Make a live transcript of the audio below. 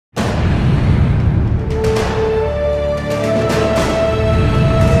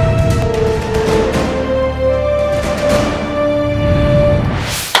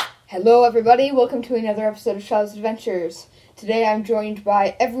Hello everybody, welcome to another episode of Shaw's Adventures. Today I'm joined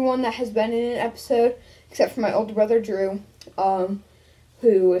by everyone that has been in an episode, except for my older brother Drew,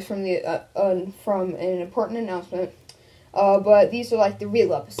 who is from an important announcement. But these are like the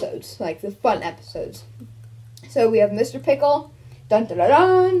real episodes, like the fun episodes. So we have Mr. Pickle, dun dun dun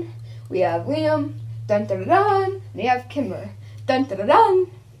dun. We have Liam, dun dun dun dun. And we have Kimber, dun dun dun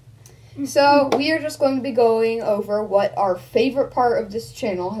dun. So, we are just going to be going over what our favorite part of this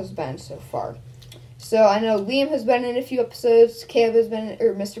channel has been so far. So, I know Liam has been in a few episodes,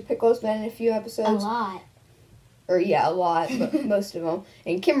 Mr. Pickle has been in a few episodes. A lot, but most of them.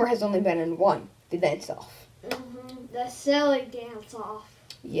 And Kimber has only been in one, the dance-off. The silly dance-off.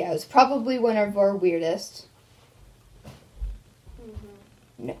 Yeah, it was probably one of our weirdest.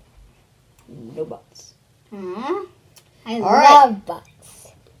 No butts. I love butts.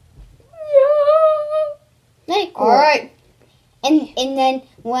 Very cool. Alright. And then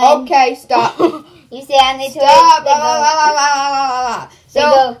when... Okay, stop. You say on the Stop! toilet,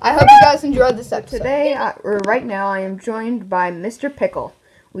 So, I hope you guys enjoyed this episode. Today, right now, I am joined by Mr. Pickle.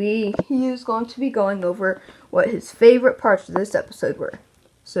 He is going to be going over what his favorite parts of this episode were.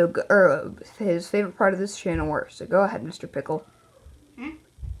 His favorite part of this channel were. So, go ahead, Mr. Pickle.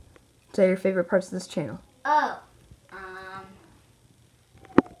 Say your favorite parts of this channel.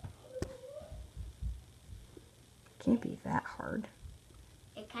 Can't be that hard.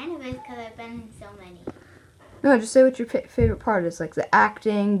 It kind of is because I've been in so many. No, just say what your favorite part is. Like the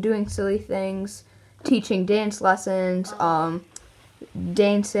acting, doing silly things, teaching dance lessons,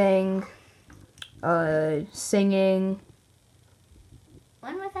 dancing, singing.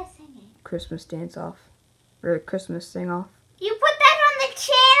 When was I singing? Christmas dance-off. Or Christmas sing-off. You put that on the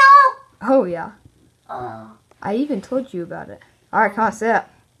channel? Oh, yeah. Oh. I even told you about it. Alright, come on, say it.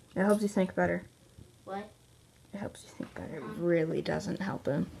 It helps you think better. What? It helps you think better. It really doesn't help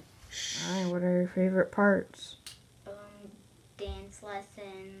him. Alright, what are your favorite parts? Dance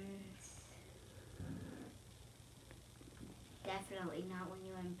lessons. Definitely not when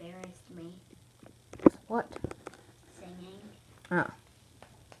you embarrassed me. What? Singing. Oh.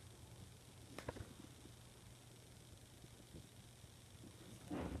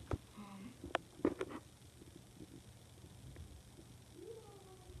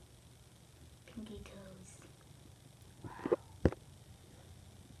 Pinky toes.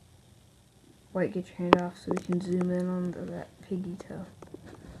 Wait, get your hand off so we can zoom in on that piggy toe.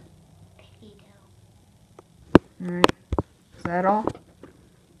 Piggy toe. Alright. Is that all? One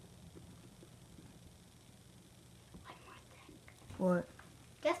more thing. What?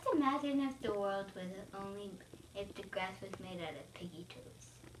 Just imagine if the world was if the grass was made out of piggy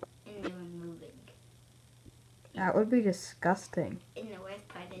toes and they were moving. That would be disgusting. And the worst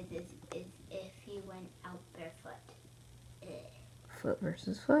part is if you went out barefoot. Foot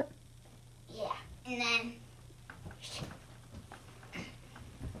versus foot? Yeah. And then...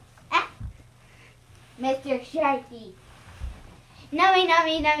 Mr. Sharky. Nummy,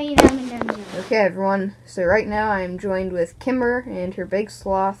 nummy, nummy, nummy, nummy. Okay, everyone. So right now I am joined with Kimber and her big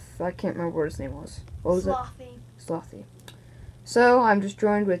sloth. I can't remember what his name was. What was Slothy. it? Slothy. So I'm just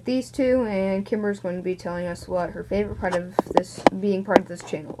joined with these two, and Kimber's going to be telling us what her favorite part of being part of this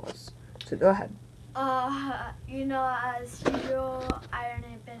channel was. So go ahead. As usual, I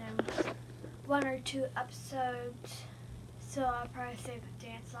only been in 1 or 2 episodes, so I'll probably say the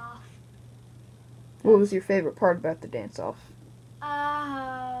dance-off. What was your favorite part about the dance-off?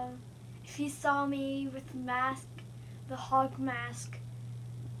 If you saw me with the mask, the hog mask,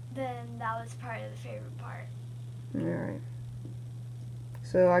 then that was part of the favorite part. Alright.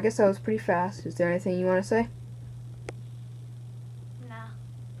 So I guess that was pretty fast. Is there anything you want to say? No.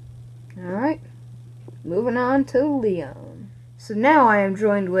 Alright. Moving on to Liam. So now I am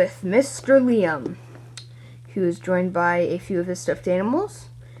joined with Mr. Liam, who is joined by a few of his stuffed animals,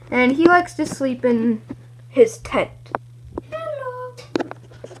 and he likes to sleep in his tent. Hello.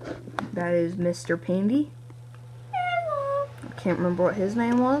 That is Mr. Pandy. Hello. I can't remember what his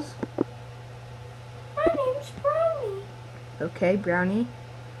name was. My name's Brownie. Okay, Brownie.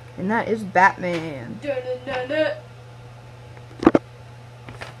 And that is Batman.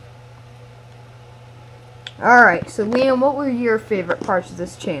 Alright, so Liam, what were your favorite parts of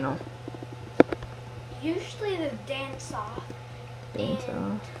this channel? Usually the dance-off.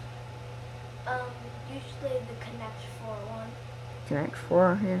 Dance-off. Usually the Connect 4 one. Connect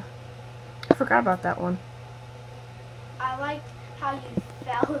 4, yeah. I forgot about that one. I liked how you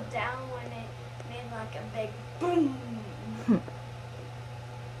fell down when it made like a big boom.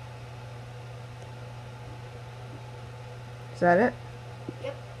 Is that it?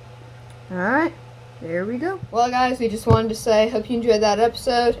 Yep. Alright. There we go. Well, guys, we just wanted to say, hope you enjoyed that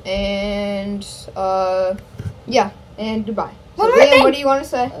episode, and, yeah, and goodbye. So, Liam, what do you want to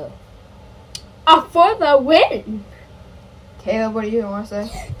say? For the win. Caleb, what do you want to say?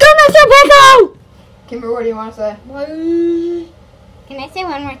 Go, Mr. Pickle! Kimber, what do you want to say? Can I say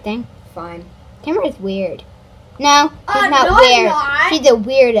one more thing? Fine. Kimber's weird. No, she's not no, weird. I'm not. She's a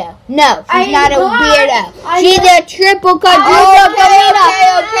weirdo. No, she's I'm not a not. weirdo. I She's know. a triple quadruple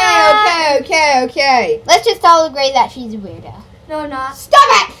Okay. Let's just all agree that she's a weirdo. No, not.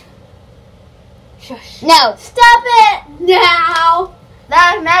 Stop it! Shush. No. Stop it now.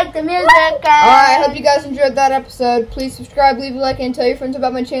 Let's make the music. Alright, I hope you guys enjoyed that episode. Please subscribe, leave a like, and tell your friends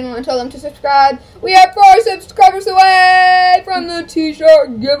about my channel and tell them to subscribe. We are 4 subscribers away from the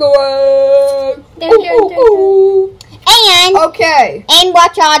t-shirt giveaway. And Okay.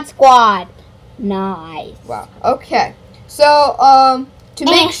 watch Odd Squad. Nice. Wow. Okay. So, to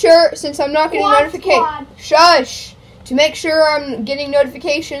make sure, since I'm not getting notifications, shush. To make sure I'm getting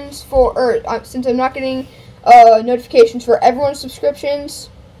notifications for, since I'm not getting notifications for everyone's subscriptions,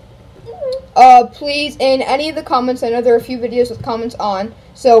 please, in any of the comments, I know there are a few videos with comments on,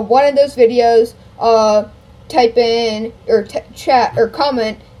 so one of those videos, type in, or chat, or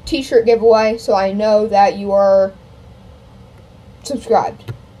comment, t-shirt giveaway, so I know that you are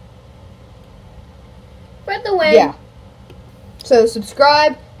subscribed. For the win. Yeah. So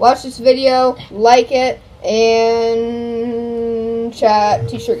subscribe, watch this video, like it, and chat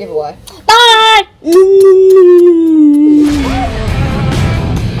t-shirt giveaway. Bye!